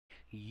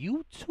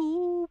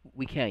YouTube,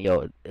 we can't.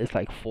 Yo, it's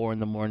like 4 in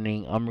the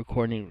morning. I'm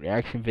recording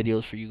reaction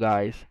videos for you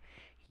guys.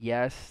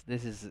 Yes,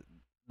 this is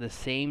the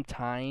same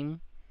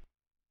time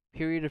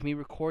period of me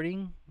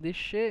recording this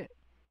shit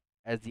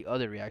as the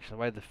other reactions.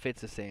 Why the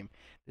fit's the same?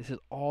 This is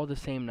all the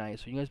same night.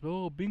 So you guys,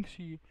 oh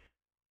Binxy,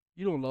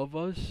 you don't love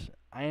us.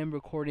 I am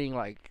recording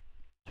like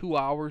 2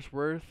 hours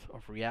worth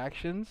of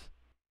reactions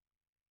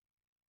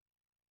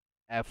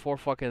at 4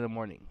 fucking in the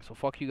morning. So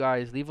fuck you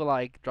guys. Leave a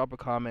like, drop a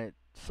comment,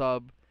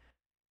 sub,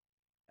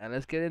 and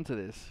let's get into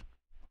this.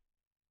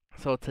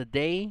 So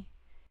today,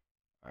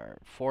 or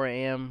 4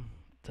 a.m.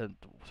 to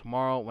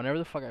tomorrow, whenever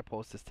the fuck I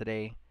post this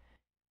today,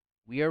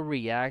 we are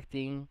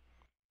reacting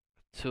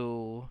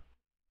to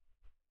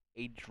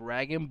a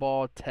Dragon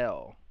Ball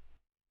Tale.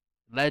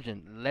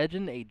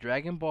 Legend, a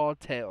Dragon Ball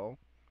Tale.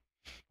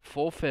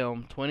 Full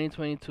film,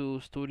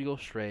 2022, Studio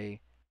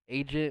Stray.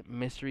 Agent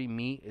Mystery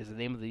Meat is the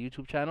name of the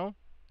YouTube channel.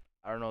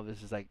 I don't know if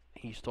this is like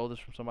he stole this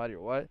from somebody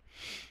or what. It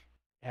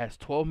has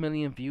 12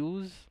 million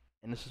views,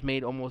 and this was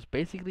made almost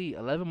basically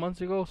 11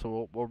 months ago,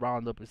 so we'll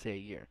round up and say a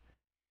year.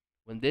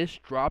 When this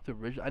dropped,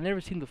 I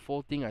never seen the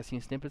full thing. I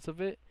seen snippets of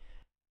it.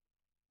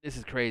 This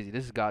is crazy.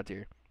 This is god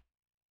tier.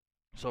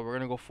 So we're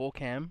gonna go full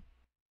cam,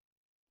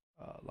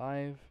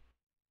 live.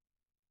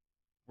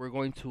 We're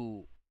going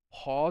to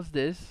pause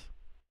this,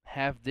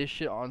 have this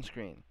shit on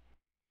screen.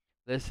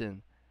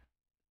 Listen,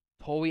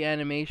 Toei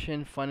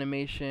Animation,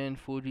 Funimation,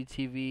 Fuji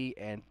TV,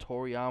 and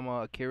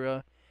Toriyama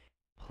Akira,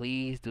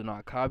 please do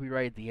not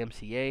copyright the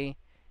MCA.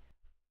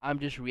 I'm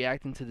just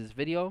reacting to this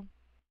video.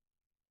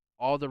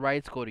 All the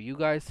rights go to you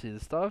guys, to the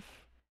stuff.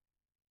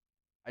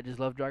 I just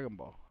love Dragon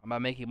Ball. I'm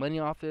not making money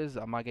off this.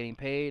 I'm not getting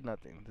paid.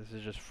 Nothing. This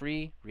is just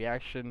free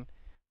reaction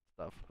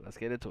stuff. Let's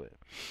get into it.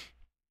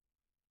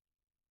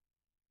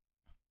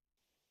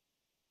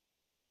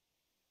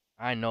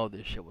 I know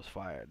this shit was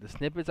fire. The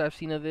snippets I've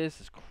seen of this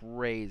is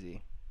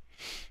crazy.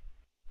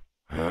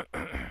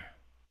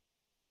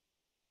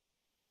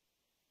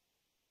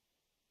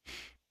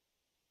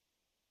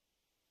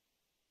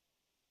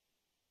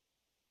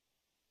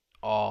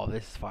 Oh,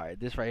 this is fire.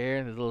 This right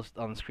here, this little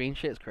on the screen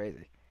shit is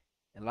crazy.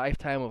 A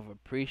lifetime of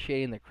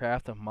appreciating the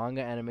craft of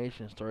manga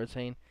animation and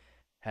storytelling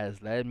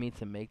has led me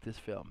to make this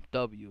film.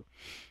 W.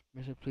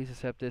 Mr. Please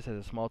accept this as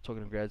a small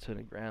token of gratitude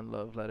and a grand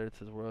love letter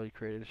to the world you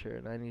created to share.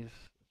 90s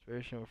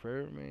inspiration will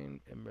forever remain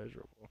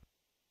immeasurable.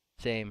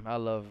 Same. I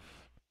love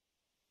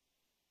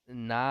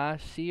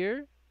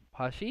Nasir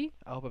Pashi.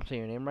 I hope I'm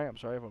saying your name right. I'm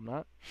sorry if I'm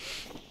not.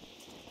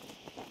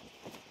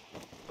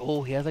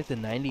 Oh, he has like the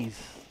 90s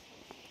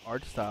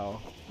art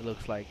style, it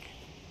looks like.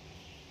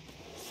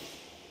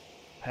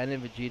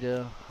 Planet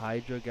Vegeta,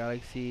 Hydra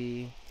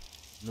Galaxy,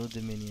 New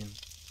Dominion.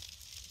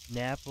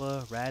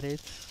 Nappa,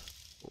 Raditz.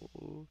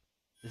 Oh,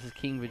 this is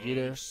King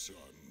Vegeta.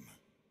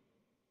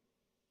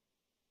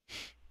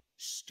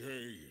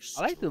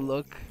 I like the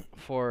look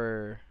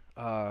for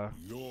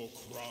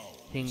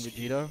King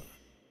Vegeta.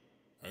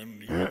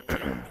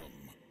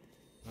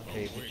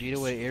 Okay,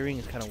 Vegeta with earring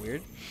is kind of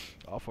weird.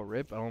 Awful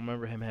rip. I don't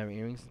remember him having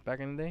earrings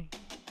back in the day.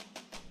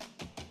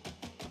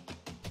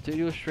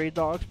 Studio Stray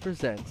Dogs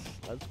presents.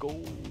 Let's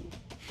go.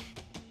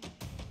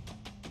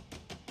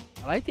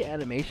 I like the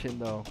animation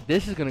though.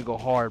 This is gonna go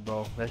hard,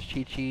 bro. That's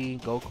Chi-Chi,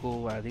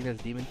 Goku. I think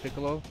that's Demon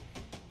Piccolo.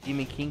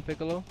 Demon King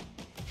Piccolo.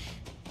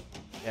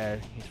 Yeah,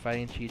 he's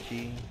fighting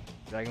Chi-Chi.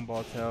 Dragon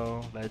Ball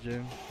Tale,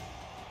 Legend.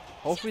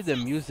 Hopefully the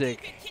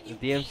music, the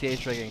DMCA is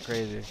getting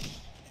crazy.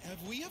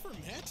 Have we ever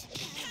met?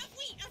 Have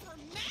we ever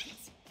met?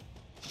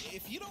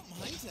 If you don't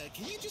mind,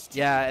 can you just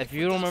yeah, if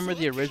you don't remember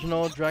the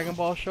original Dragon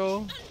Ball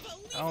show,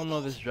 I don't know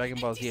if this Dragon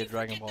Ball Z or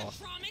Dragon Ball.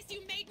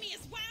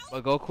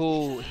 But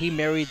Goku, he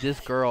married this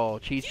girl,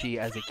 Chi-Chi,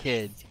 as a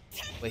kid,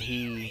 but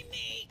he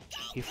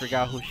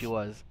forgot who she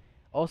was.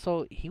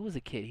 Also, he was a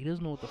kid. He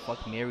doesn't know what the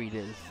fuck married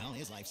is. Well,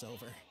 his life's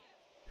over.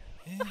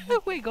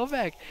 Wait, go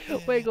back.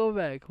 Wait, go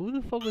back. Who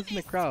the fuck was in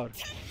the crowd?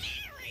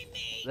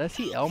 Let's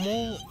see,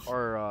 Elmo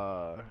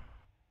or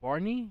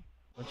Barney?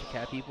 Bunch of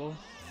cat people.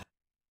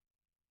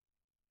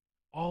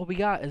 Oh, we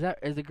got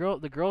is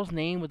the girl's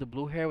name with the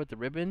blue hair with the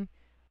ribbon?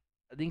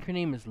 I think her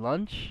name is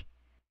Lunch.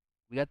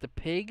 We got the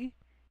pig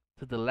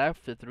to the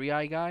left, the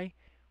three-eye guy.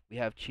 We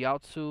have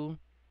Chiaotzu,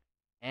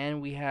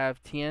 and we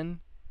have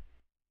Tien.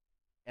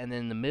 And then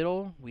in the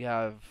middle, we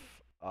have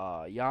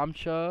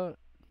Yamcha.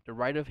 The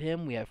right of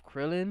him, we have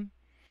Krillin.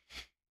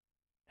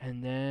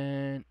 And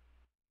then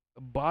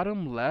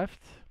bottom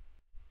left,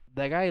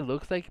 that guy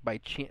looks like by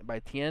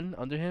Tien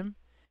under him.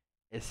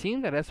 It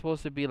seems that that's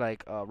supposed to be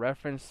like a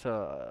reference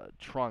to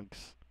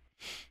Trunks.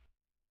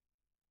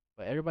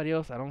 But everybody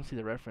else, I don't see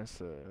the reference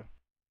to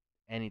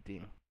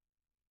anything.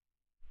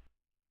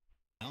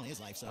 Well,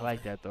 his life's over. I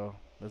like that though.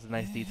 That's a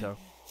nice detail.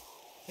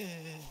 Is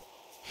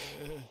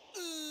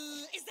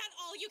that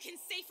all you can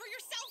say for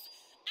yourself?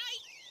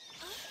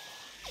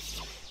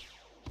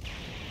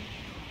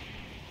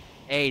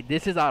 Hey,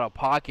 this is out of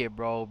pocket,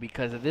 bro.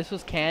 Because if this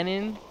was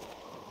canon,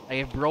 like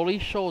if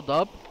Broly showed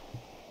up.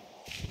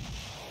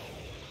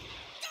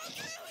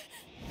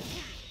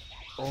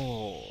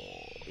 Oh,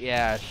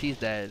 yeah, she's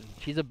dead.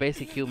 She's a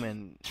basic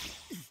human.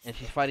 and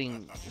she's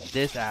fighting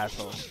this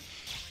asshole.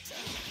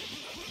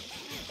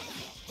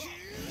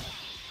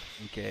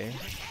 Okay.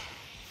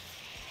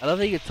 I love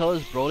that you can tell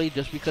it's Broly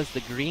just because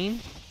the green.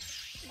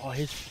 Oh,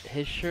 his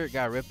shirt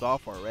got ripped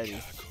off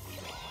already.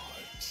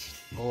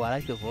 Oh, I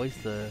like the voice.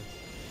 This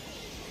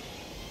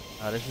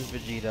is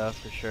Vegeta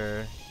for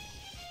sure.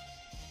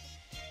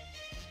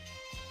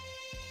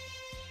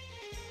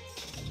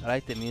 I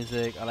like the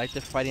music. I like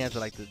the fighting as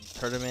like the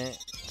tournament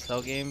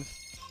cell games.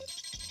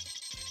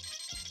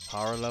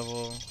 Power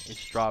level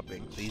is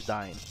dropping, so he's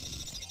dying.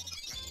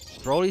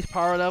 Broly's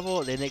power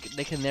level, they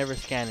can never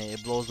scan it.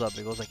 It blows up.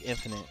 It goes like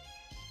infinite.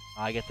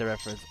 I get the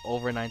reference.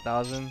 Over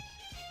 9,000.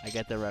 I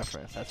get the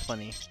reference. That's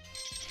funny.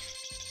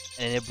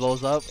 And it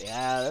blows up.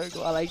 Yeah, there we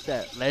go. I like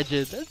that.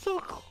 Legend. That's so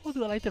cool,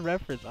 dude. I like the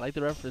reference. I like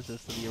the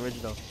references to the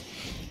original.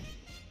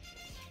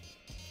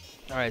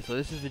 Alright, so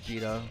this is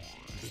Vegeta.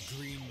 The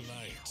green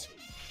light.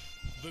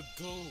 The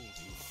gold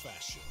you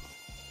fashion.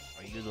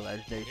 Are you the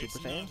legendary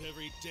Super Saiyan? It's not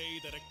every day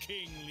that a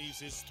king leaves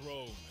his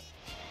throne.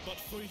 But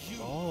for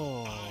you,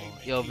 Oh.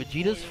 Yo,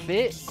 Vegeta's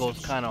fit goes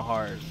kind of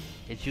hard.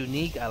 It's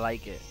unique. I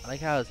like it. I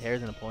like how his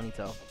hair's in a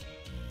ponytail.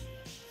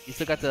 He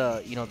still got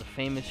the, you know, the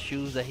famous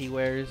shoes that he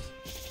wears.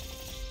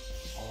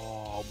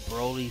 Oh,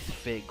 Broly's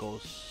fit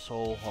goes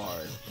so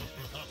hard.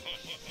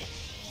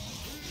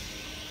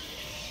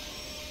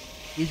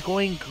 He's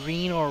going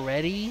green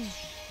already?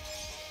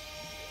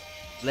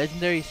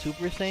 Legendary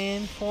Super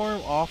Saiyan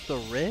form off the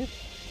rip?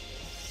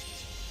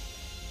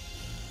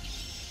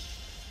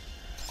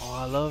 Oh,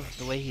 I love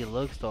the way he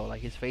looks though.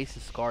 Like his face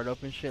is scarred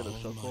up and shit.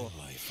 Looks so cool. All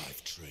my life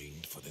I've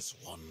trained for this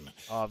one.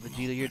 Oh,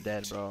 Vegeta, you're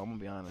dead, bro. I'm gonna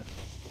be honest.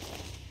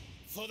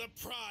 For the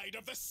pride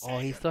of the Oh,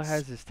 he still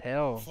has his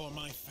tail. For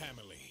my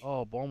family.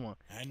 Oh, Bulma.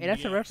 And Hey, that's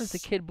a yes, reference to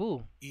Kid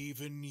Buu.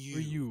 Even For you,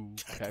 you,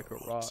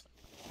 Kakarot.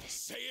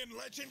 Saiyan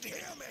legend, hear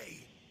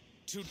me.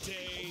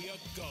 Today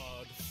a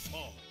god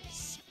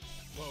falls.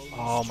 Bones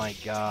Oh my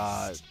to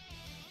god. dust.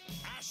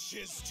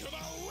 Ashes to the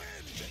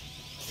wind.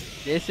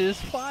 This is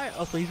fire.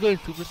 Oh, so he's going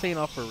Super Saiyan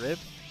off a rip?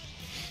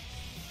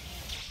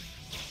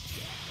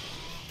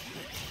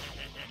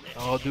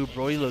 Oh, dude,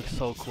 Broly looks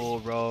so cool,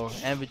 bro.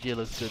 And Vegeta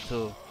looks good,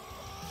 too.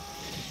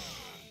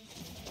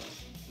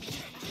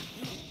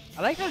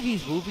 I like how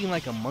he's moving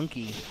like a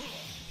monkey.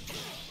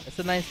 That's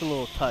a nice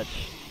little touch.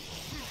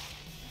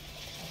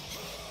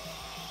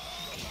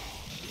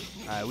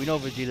 Alright, we know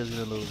Vegeta's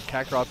gonna lose.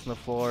 Kakarot's on the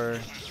floor.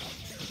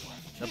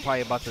 They're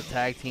probably about to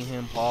tag team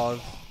him.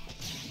 Pause.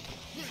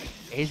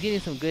 He's getting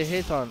some good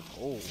hits on.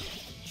 Oh.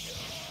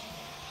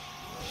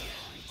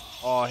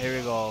 Oh, here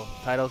we go.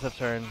 Titles have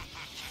turned.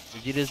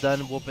 Vegeta's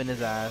done whooping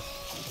his ass.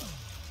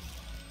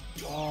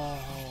 Oh,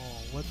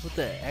 what's with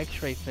the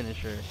X-ray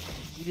finisher?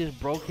 He just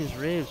broke his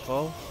ribs,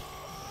 fo.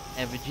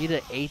 And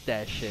Vegeta ate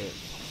that shit.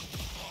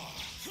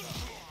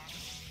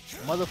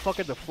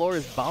 Motherfucker, the floor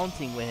is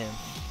bouncing with him.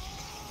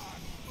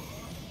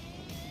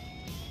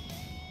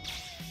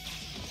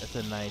 That's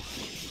a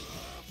nice.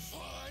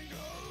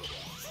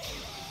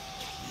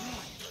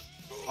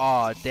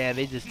 Oh damn,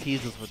 they just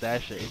teased us with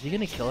that shit. Is he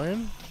gonna kill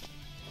him?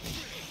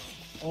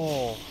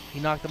 Oh, he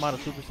knocked him out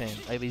of Super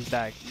Saiyan. Like he's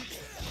back.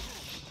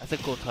 That's a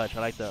cool touch. I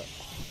like that.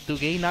 Dude,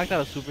 getting knocked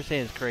out of Super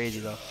Saiyan is crazy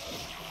though.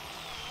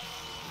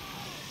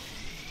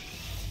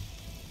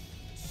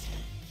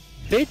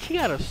 Bitch, he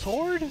got a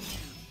sword?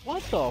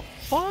 What the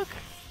fuck?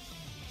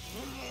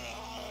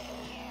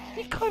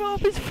 He cut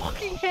off his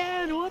fucking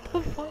hand. What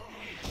the fuck?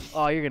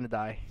 Oh, you're gonna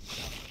die.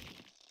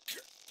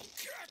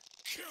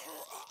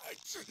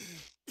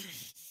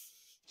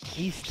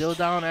 He's still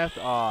down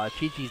after. Aw,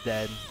 Chi-Chi's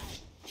dead.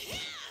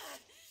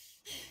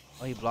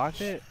 Oh, he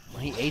blocked it? Oh,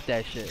 he ate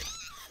that shit.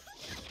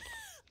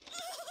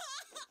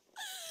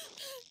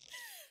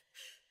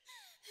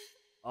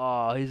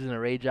 Oh, he's gonna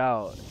rage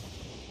out.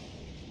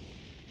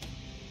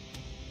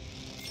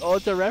 Oh,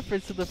 it's a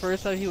reference to the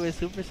first time he was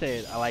Super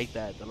Saiyan. I like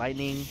that. The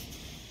lightning,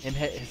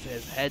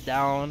 his head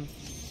down,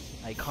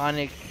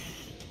 iconic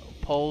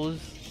pose.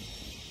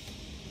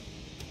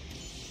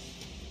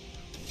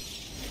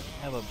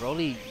 Yeah, but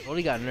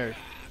Broly got nerfed.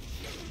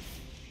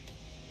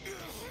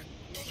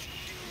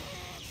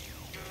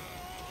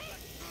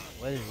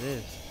 What is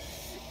this?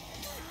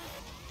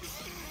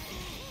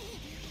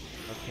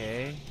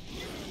 Okay.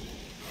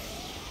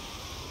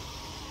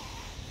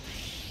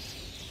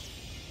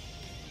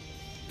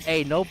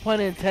 Hey, no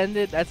pun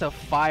intended. That's a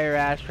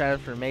fire-ass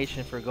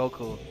transformation for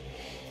Goku.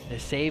 The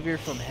savior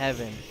from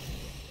heaven.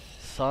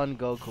 Son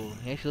Goku.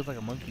 He actually looks like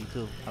a monkey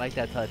too. I like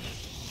that touch.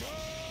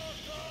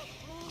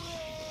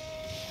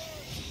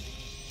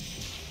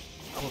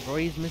 Oh, bro,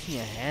 he's missing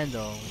a hand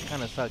though. It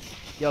kind of sucks.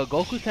 Yo,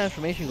 Goku's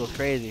transformation goes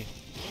crazy.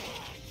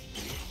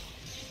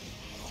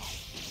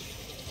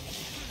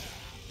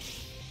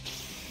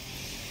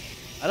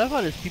 I love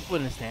how there's people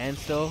in the stands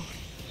still.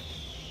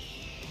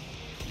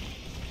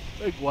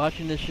 Like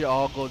watching this shit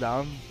all go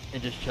down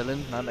and just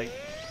chilling, not like,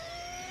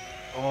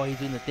 oh, he's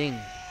doing the thing.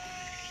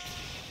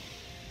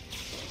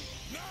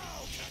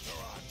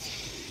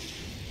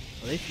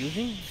 Are they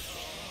fusing?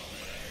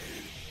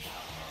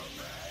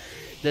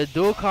 The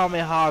dual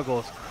Kamehameha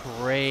goes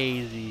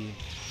crazy.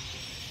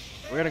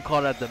 We're gonna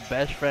call that the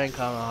best friend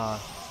Kamehameha.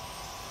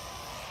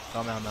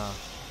 Kamehameha.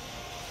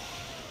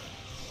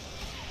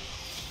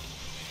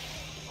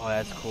 Oh,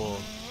 that's cool.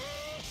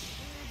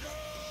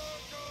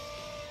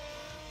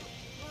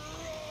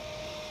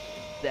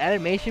 The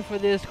animation for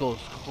this goes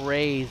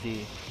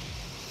crazy.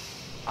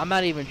 I'm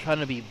not even trying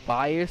to be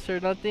biased or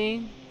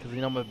nothing, because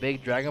you know I'm a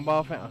big Dragon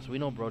Ball fan, so we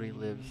know Brody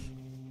lives.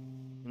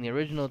 In the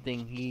original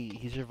thing,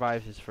 he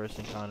survives his first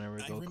encounter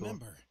with I Goku.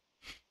 remember.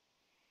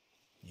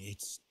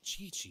 It's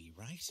Chi-Chi,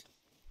 right?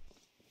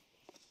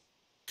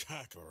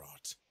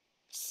 Kakarot.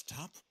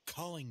 Stop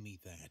calling me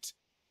that.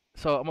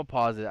 So I'm gonna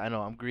pause it. I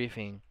know I'm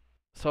griefing.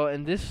 So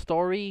in this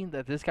story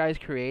that this guy's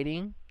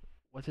creating,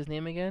 what's his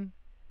name again?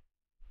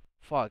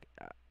 Fuck,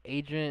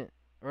 Agent.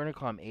 We're gonna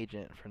call him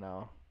Agent for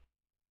now.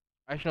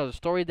 Actually, no, the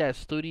story that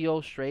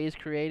Studio Stray is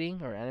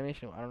creating or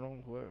animation. I don't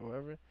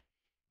know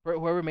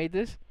whoever made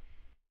this.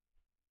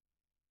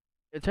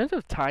 In terms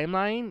of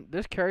timeline,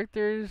 there's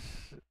characters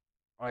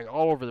like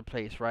all over the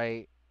place,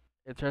 right?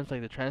 In terms of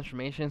like the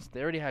transformations,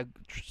 they already had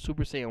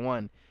Super Saiyan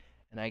 1,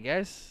 and I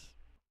guess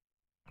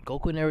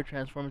Goku never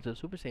transformed into a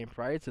Super Saiyan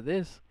prior to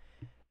this.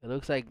 It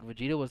looks like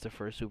Vegeta was the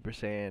first Super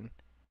Saiyan,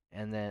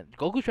 and then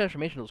Goku's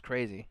transformation was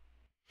crazy.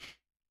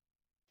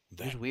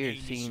 It's weird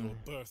name seeing. is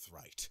your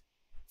birthright.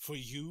 For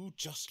you,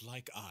 just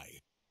like I,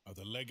 are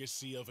the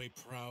legacy of a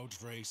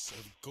proud race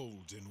of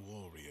golden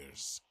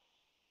warriors.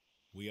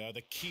 We are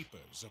the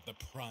keepers of the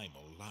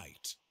primal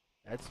light.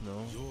 That's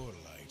no. Your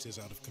light is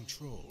out of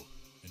control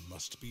and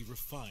must be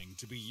refined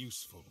to be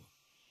useful.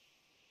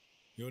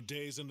 Your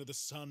days under the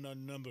sun are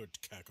numbered,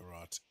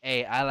 Kakarot.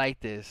 Hey, I like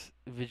this.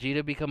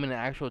 Vegeta becoming an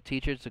actual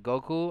teacher to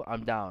Goku,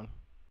 I'm down.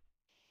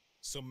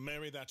 So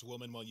marry that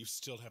woman while you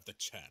still have the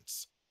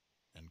chance.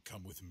 And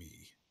come with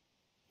me.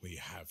 We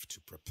have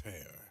to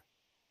prepare.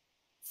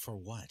 For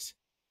what?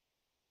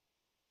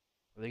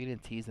 Are they gonna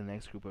tease the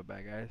next group of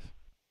bad guys?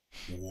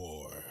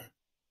 War.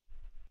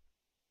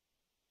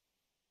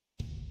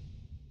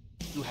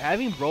 Dude,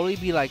 having Broly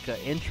be like an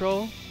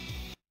intro,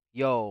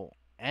 yo,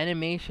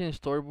 animation,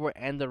 storyboard,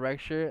 and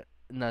director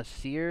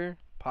Nasir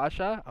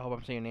Pasha. I hope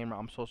I'm saying your name right.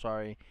 I'm so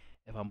sorry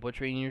if I'm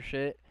butchering your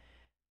shit.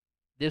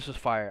 This was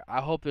fire.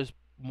 I hope there's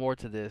more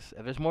to this.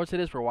 If there's more to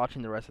this, we're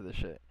watching the rest of the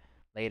shit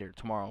later,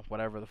 tomorrow,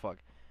 whatever the fuck.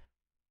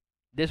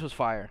 This was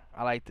fire.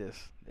 I like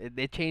this.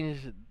 They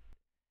changed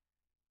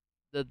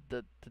the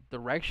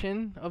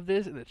direction of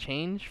this, the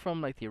change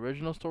from like the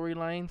original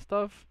storyline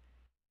stuff.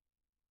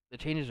 The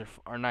changes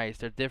are nice.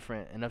 They're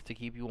different enough to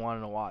keep you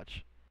wanting to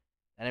watch.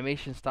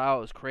 Animation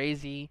style is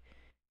crazy.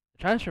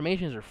 The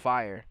transformations are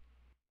fire.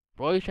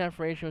 Broly's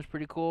transformation was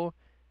pretty cool.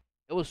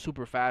 It was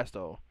super fast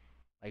though.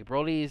 Like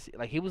Broly's,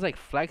 like he was like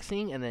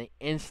flexing and then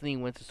instantly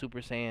went to Super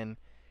Saiyan,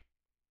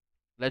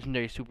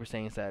 legendary Super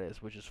Saiyan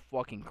status, which is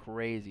fucking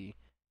crazy.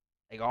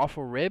 Like off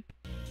a rip,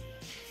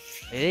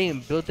 they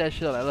even built that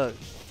shit up. Like, look,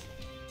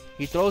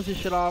 he throws his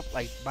shit off.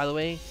 Like by the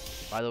way,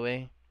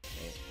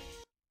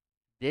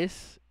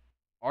 this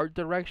art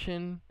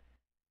direction,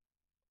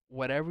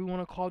 whatever you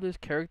want to call this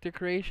character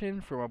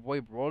creation for my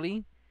boy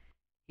Broly,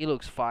 he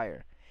looks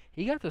fire.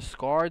 He got the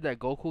scar that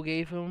Goku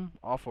gave him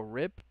off a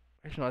rip.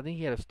 Actually, no, I think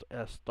he had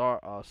a scar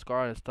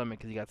on his stomach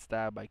because he got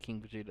stabbed by King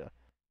Vegeta.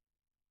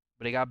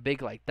 But it got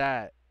big like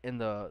that in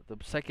the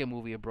second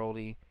movie of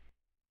Broly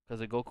because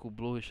the Goku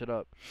blew his shit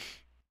up.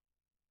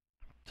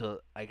 So,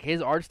 like,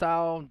 his art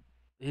style,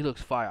 he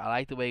looks fire. I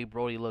like the way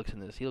Broly looks in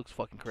this. He looks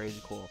fucking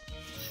crazy cool.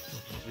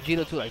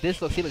 Vegeta too, like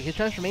this looks, see, look, his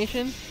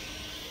transformation.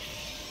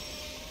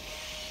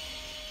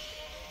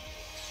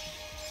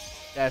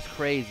 That's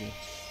crazy.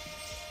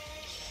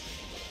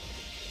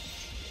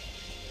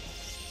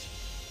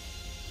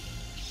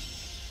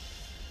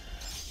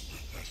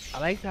 I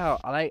like how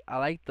I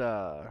like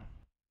the.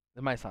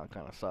 It might sound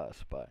kind of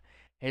sus, but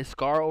his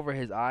scar over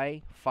his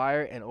eye,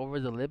 fire, and over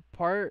the lip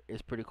part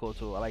is pretty cool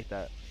too. I like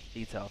that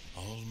detail.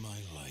 All my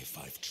life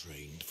I've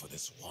trained for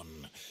this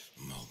one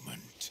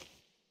moment.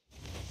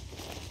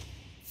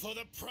 For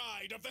the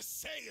pride of the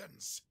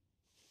Saiyans!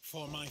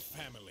 For my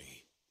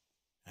family.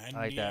 And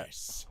I like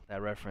yes,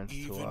 that reference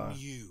even to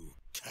you,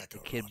 the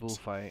Kid Buu Kakarot.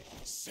 fight.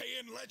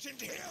 Saiyan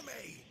legend, hear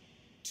me!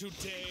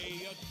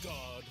 Today a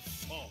god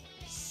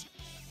falls.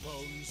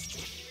 Bones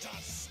to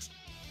dust.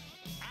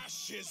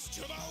 Ashes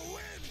to the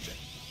wind!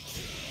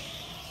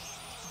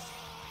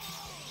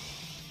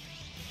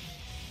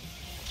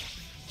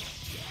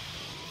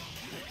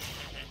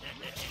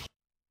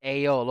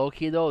 Hey yo, low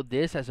key though,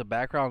 this as a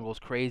background goes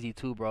crazy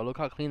too, bro. Look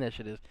how clean that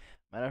shit is.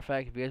 Matter of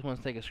fact, if you guys want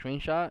to take a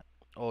screenshot,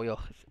 oh yo,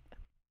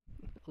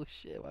 oh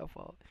shit, my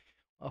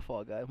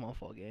fault, guys, my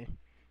fault, game.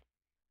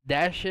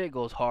 That shit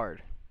goes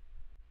hard.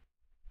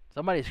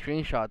 Somebody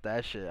screenshot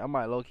that shit. I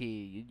might low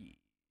key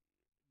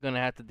gonna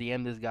have to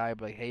DM this guy,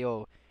 but like, hey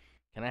yo,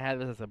 can I have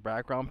this as a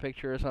background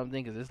picture or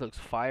something? Cause this looks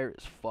fire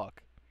as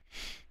fuck.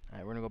 All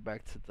right, we're gonna go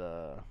back to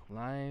the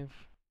live.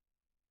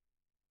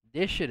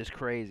 This shit is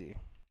crazy.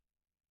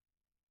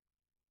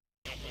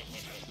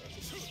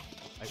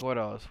 Like what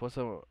else? What's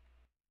up?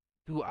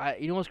 Dude,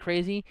 you know what's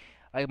crazy?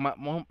 Like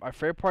my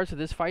favorite parts of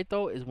this fight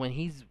though is when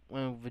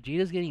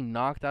Vegeta's getting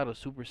knocked out of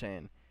Super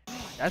Saiyan.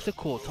 That's a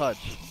cool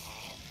touch.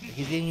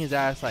 He's getting his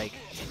ass like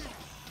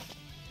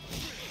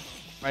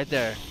right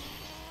there.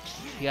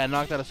 He got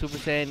knocked out of Super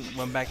Saiyan,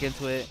 went back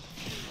into it.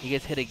 He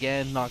gets hit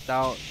again, knocked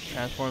out,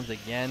 transforms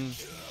again.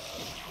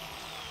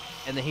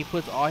 And then he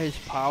puts all his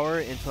power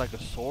into like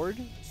a sword,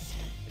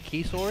 a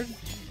key sword,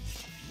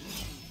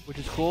 which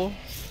is cool. And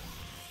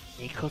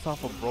he cuts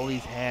off a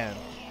Broly's hand.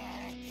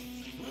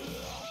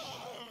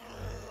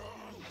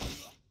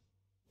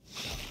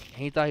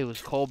 And he thought he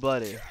was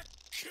cold-blooded.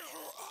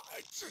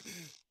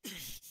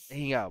 And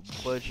he got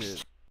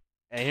butchered.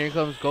 And here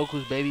comes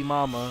Goku's baby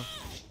mama,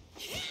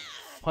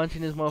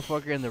 punching this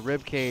motherfucker in the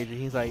rib cage, and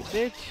he's like,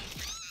 "Bitch,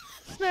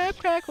 snap,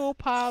 crackle,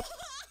 pop,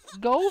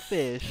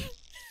 goldfish."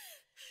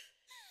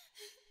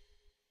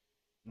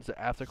 It's an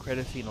after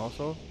credit scene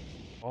also.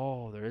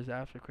 Oh, there is an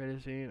after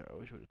credit scene. I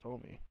wish you would have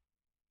told me.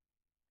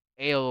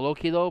 Hey, low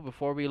key though,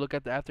 before we look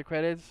at the after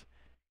credits,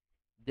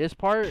 this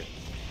part,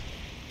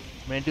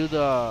 when I do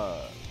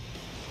the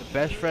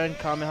best friend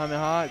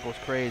Kamehameha, it goes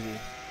crazy.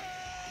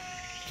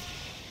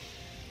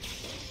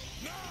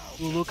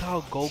 Dude, look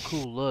how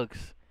Goku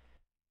looks.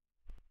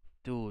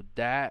 Dude,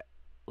 that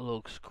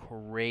looks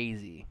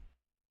crazy.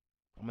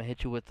 I'm gonna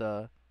hit you with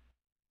the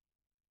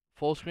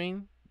full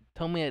screen.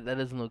 Tell me that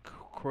doesn't look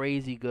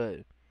crazy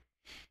good.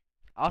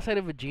 Outside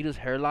of Vegeta's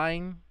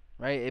hairline,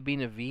 right, it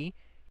being a V,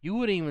 you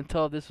wouldn't even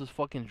tell if this was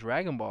fucking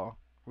Dragon Ball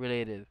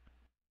related.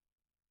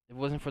 If it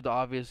wasn't for the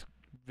obvious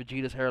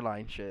Vegeta's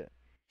hairline shit.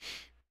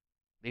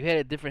 If he had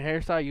a different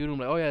hairstyle, you'd be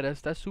like, oh yeah,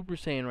 that's Super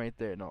Saiyan right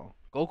there. No.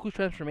 Goku's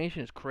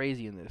transformation is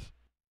crazy in this.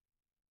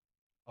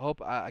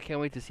 I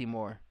can't wait to see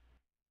more.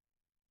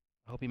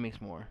 I hope he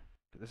makes more.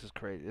 This is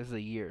crazy. This is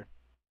a year.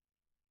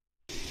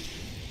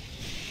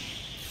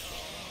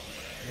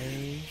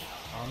 Hey,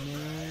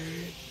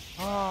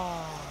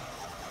 oh.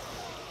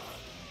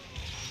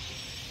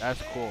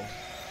 That's cool.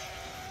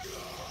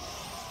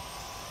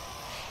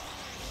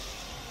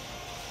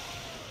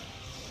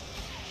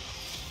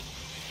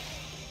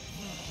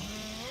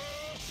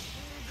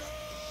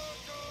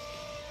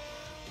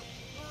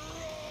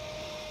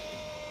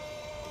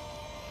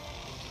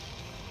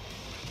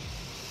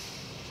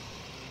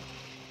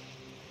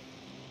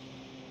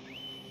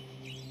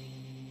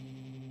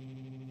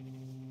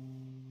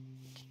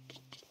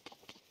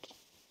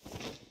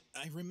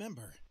 I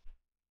remember.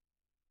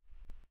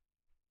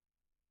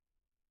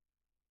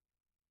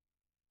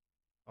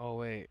 Oh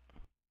wait.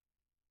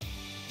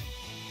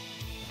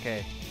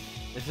 Okay.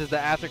 This is the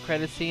after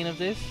credit scene of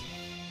this.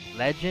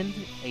 Legend,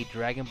 a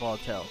Dragon Ball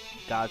Tale.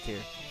 God tier.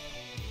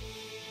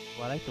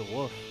 Well, I like the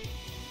wolf.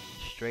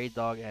 Stray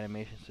Dog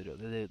Animation Studio.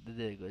 They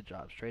did a good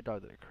job. Stray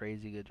Dog did a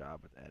crazy good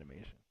job with the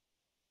animation.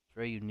 It's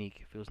very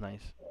unique. It feels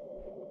nice.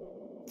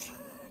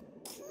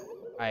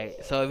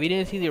 Alright, so if you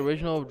didn't see the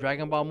original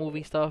Dragon Ball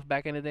movie stuff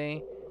back in the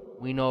day,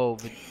 we know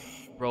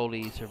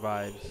Broly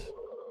survives.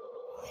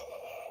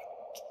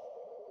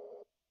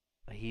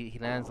 He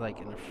lands like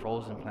in a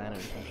frozen planet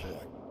or some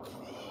shit.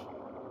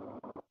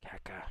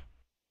 Kaka.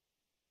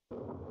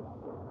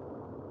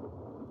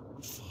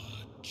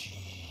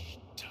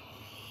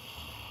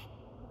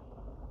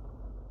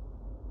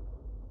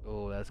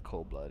 Oh, that's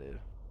cold-blooded.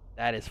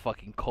 That is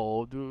fucking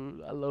cold,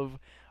 dude. I love...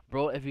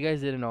 Bro, if you guys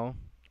didn't know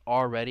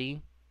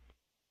already,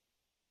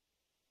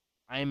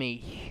 I am a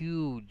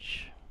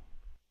huge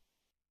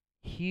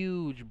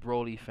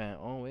Broly fan.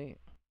 Oh, wait.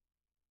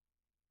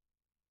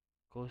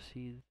 Go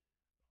see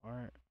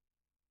art.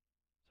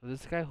 So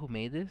this guy who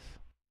made this?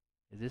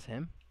 Is this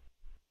him?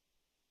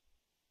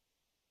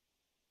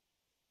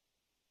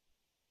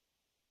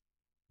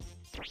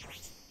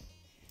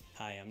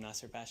 Hi, I'm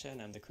Nasser Pasha,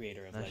 and I'm the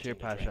creator of Nasser Legend of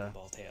Pasha. Dragon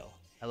Ball Tale.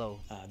 Hello.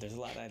 There's a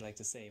lot I'd like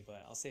to say,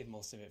 but I'll save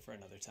most of it for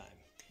another time.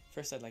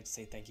 First, I'd like to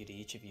say thank you to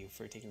each of you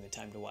for taking the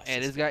time to watch Hey,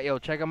 this this guy, video. yo,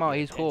 check him out. Your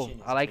He's cool.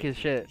 attention is I like his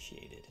greatly shit.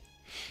 appreciated.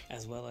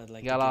 As well, I'd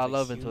like He to got a lot give of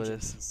love a into huge and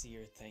this.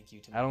 sincere thank you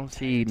to I my don't entire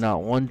see team not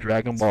of one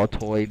Dragon Ball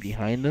creators. toy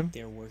behind him.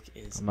 Their work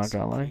is I'm not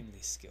gonna lie. supremely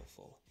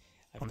skillful.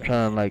 I've I'm got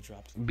trying to a like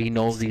dropped be links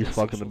nosy to as their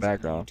fuck in the socials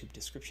background. YouTube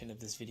description of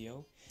this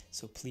video,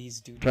 so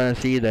please do Trying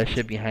to take see the that time shit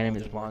to check behind out him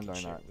their is work manga and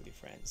or share not. it with your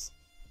friends.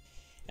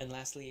 And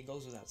lastly, it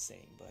goes without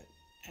saying, but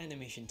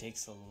animation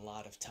takes a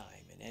lot of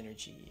time and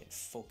energy and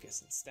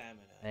focus and stamina.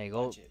 Hey, and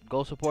go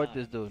budget, support time.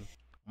 this dude.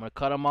 I'm gonna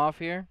cut him off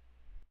here,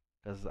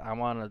 cause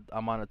I'm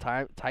on a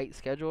tight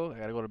schedule. I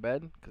gotta go to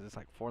bed, cause it's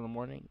like 4 in the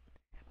morning.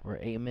 We're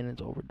 8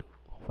 minutes overdue.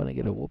 Hopefully I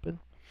get a whooping.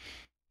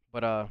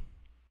 But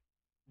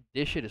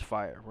this shit is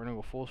fire. We're gonna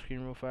go full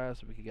screen real fast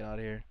so we can get out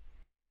of here.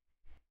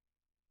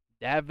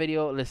 That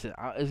video, listen,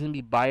 it's gonna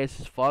be biased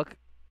as fuck,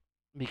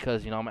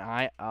 because you know I'm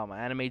an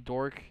anime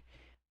dork.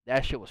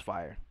 That shit was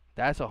fire.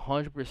 That's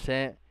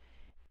 100%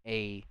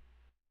 a.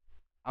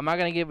 I'm not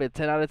gonna give it a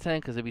 10 out of 10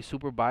 because it'd be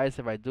super biased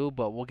if I do,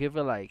 but we'll give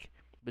it like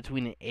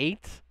between an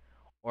 8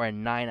 or a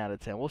 9 out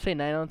of 10. We'll say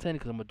 9 out of 10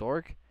 because I'm a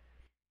dork.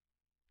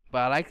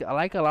 But I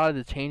like a lot of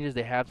the changes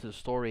they have to the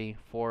story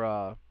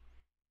for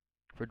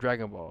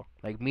Dragon Ball.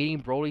 Like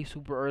meeting Broly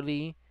super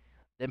early,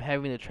 them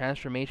having the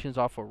transformations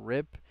off of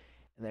Rip,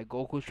 and that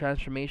Goku's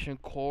transformation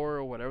core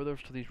or whatever the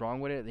he's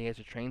wrong with it, and he has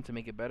to train to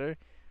make it better.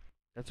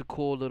 That's a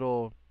cool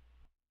little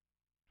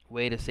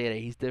way to say that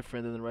he's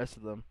different than the rest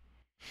of them.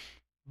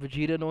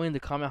 Vegeta knowing the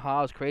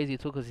Kamehameha is crazy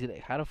too, cause he's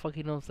like, how the fuck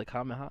he knows the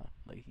Kamehameha?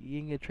 Like he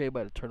didn't get traded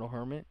by the Eternal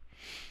Hermit.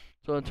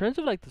 So in terms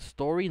of like the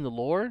story and the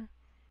lore,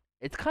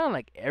 it's kind of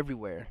like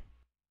everywhere.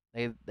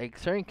 Like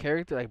certain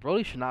character like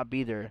Broly should not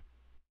be there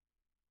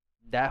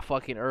that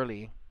fucking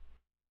early.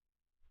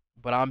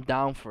 But I'm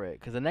down for it,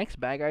 cause the next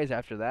bad guys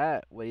after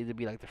that would either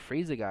be like the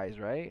Frieza guys,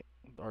 right,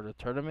 or the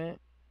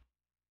tournament.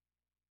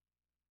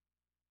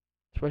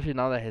 Especially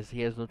now that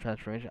he has no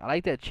transformation. I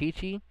like that Chi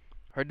Chi,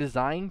 her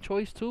design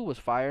choice too was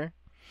fire.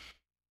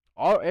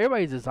 All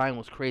everybody's design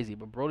was crazy,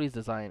 but Broly's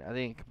design, I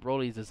think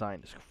Broly's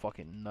design is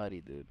fucking nutty,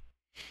 dude.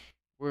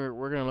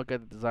 We're gonna look at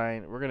the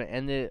design. We're gonna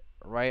end it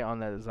right on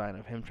that design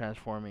of him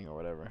transforming or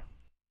whatever.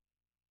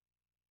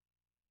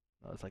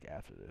 No, it's like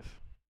after this.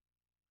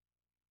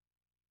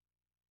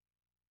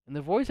 And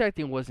the voice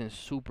acting wasn't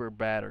super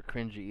bad or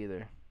cringy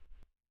either.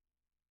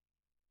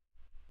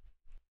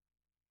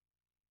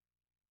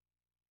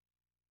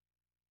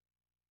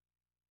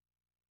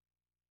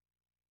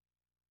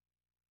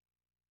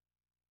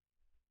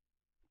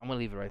 I'm gonna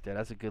leave it right there.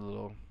 That's a good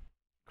little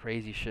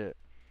crazy shit.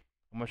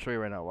 I'm gonna show you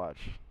right now.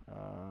 Watch.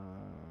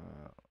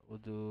 We'll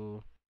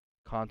do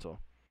console.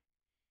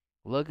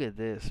 Look at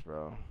this,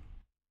 bro.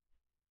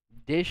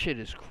 This shit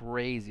is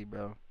crazy,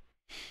 bro.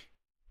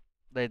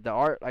 Like the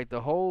art, like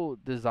the whole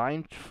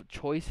design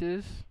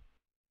choices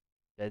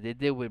that they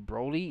did with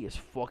Broly is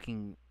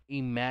fucking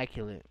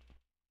immaculate.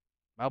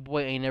 My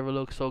boy ain't never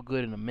looked so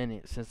good in a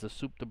minute since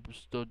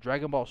the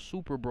Dragon Ball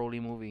Super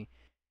Broly movie.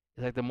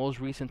 It's like the most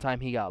recent time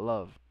he got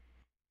love.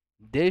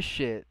 This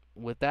shit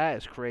with that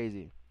is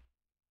crazy.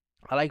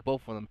 I like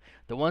both of them.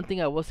 The one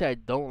thing I will say I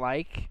don't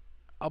like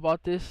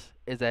about this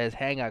is that his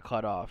hand got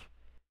cut off.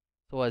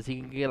 So is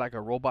he gonna get like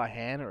a robot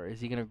hand, or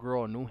is he gonna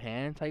grow a new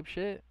hand type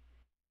shit?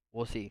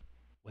 We'll see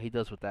what he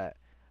does with that.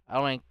 I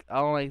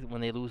don't like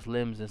when they lose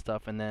limbs and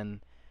stuff, and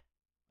then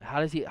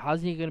how's he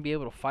gonna be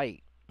able to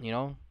fight? You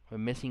know, with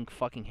missing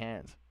fucking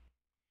hands.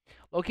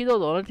 Okay, though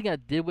the only thing I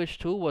did wish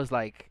too was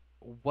like,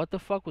 what the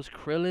fuck was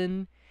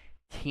Krillin,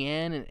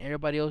 Tien, and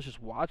everybody else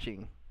just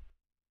watching?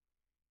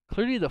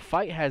 Clearly the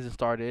fight hasn't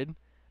started.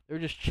 They're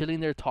just chilling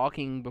there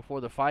talking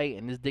before the fight,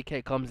 and this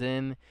dickhead comes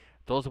in,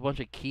 throws a bunch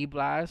of key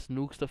blasts,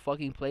 nukes the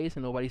fucking place,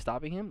 and nobody's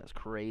stopping him? That's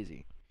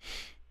crazy.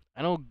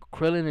 I know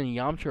Krillin and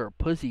Yamcha are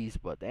pussies,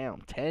 but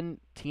damn,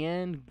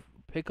 Tien,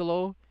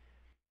 Piccolo,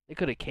 they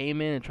could have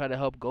came in and tried to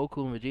help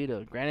Goku and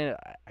Vegeta. Granted,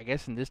 I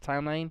guess in this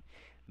timeline,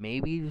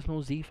 maybe there's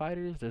no Z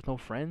fighters, there's no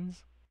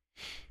friends.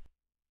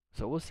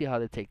 So we'll see how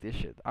they take this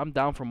shit. I'm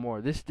down for more.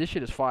 This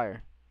shit is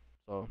fire.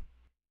 So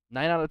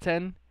 9 out of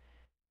 10.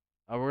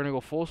 We're gonna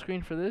go full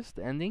screen for this,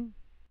 the ending.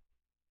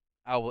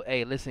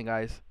 Hey, listen,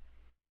 guys.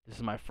 This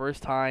is my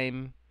first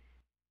time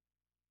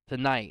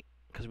tonight,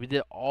 because we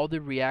did all the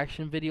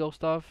reaction video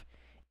stuff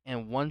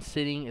in one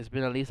sitting. It's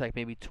been at least like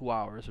maybe 2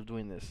 hours of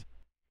doing this.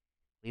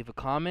 Leave a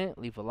comment,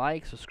 leave a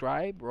like,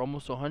 subscribe. We're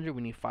almost to 100.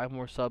 We need 5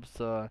 more subs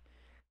to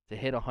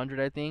hit 100,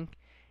 I think.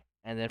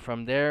 And then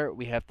from there,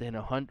 we have to hit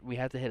 100. We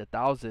have to hit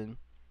 1,000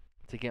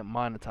 to get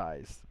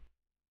monetized.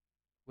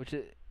 Which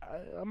is,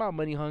 I'm not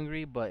money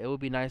hungry, but it would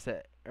be nice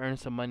to earn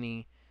some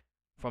money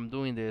from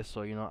doing this,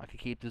 so you know I could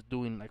keep this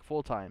doing like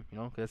full time. You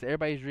know, because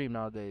everybody's dream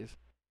nowadays.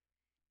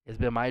 It's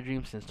been my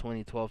dream since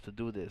 2012 to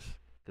do this.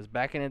 Because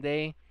back in the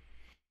day,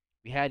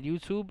 we had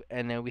YouTube,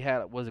 and then we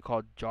had, what's it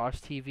called, Josh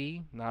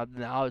TV.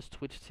 Now it's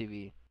Twitch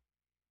TV.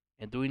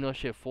 And doing those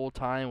shit full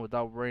time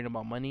without worrying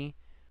about money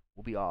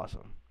will be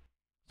awesome.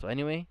 So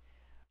anyway,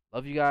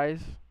 love you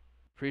guys.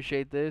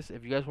 Appreciate this.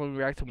 If you guys want to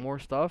react to more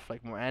stuff,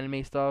 like more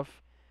anime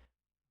stuff,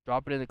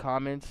 drop it in the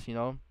comments. You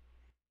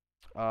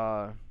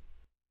know,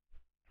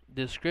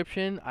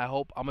 description.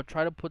 I'm gonna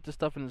try to put this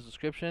stuff in the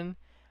description.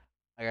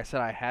 Like I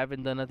said, I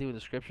haven't done nothing with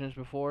descriptions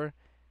before,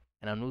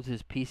 and I'm new to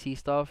this PC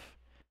stuff.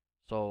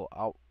 So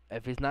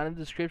if it's not in the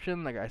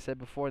description, like I said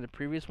before in the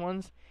previous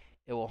ones,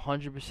 it will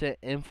 100%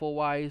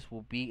 info-wise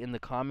will be in the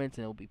comments,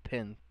 and it will be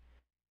pinned.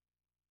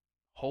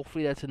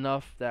 Hopefully that's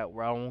enough that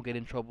where I won't get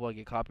in trouble and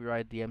get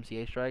copyright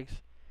DMCA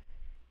strikes.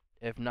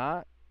 If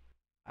not,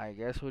 I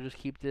guess we'll just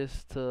keep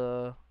this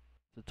to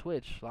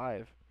Twitch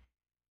live.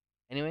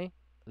 Anyway,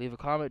 leave a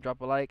comment,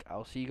 drop a like.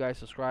 I'll see you guys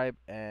subscribe,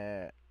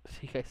 and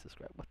see you guys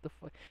subscribe. What the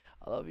fuck?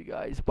 I love you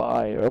guys.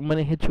 Bye. I'm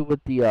gonna hit you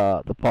with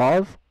the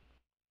pause.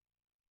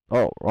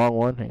 Oh, wrong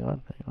one. Hang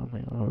on. I'll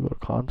go to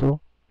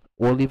console.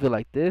 We'll leave it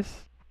like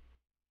this.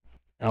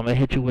 I'm gonna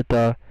hit you with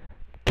the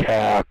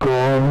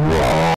Kakarot.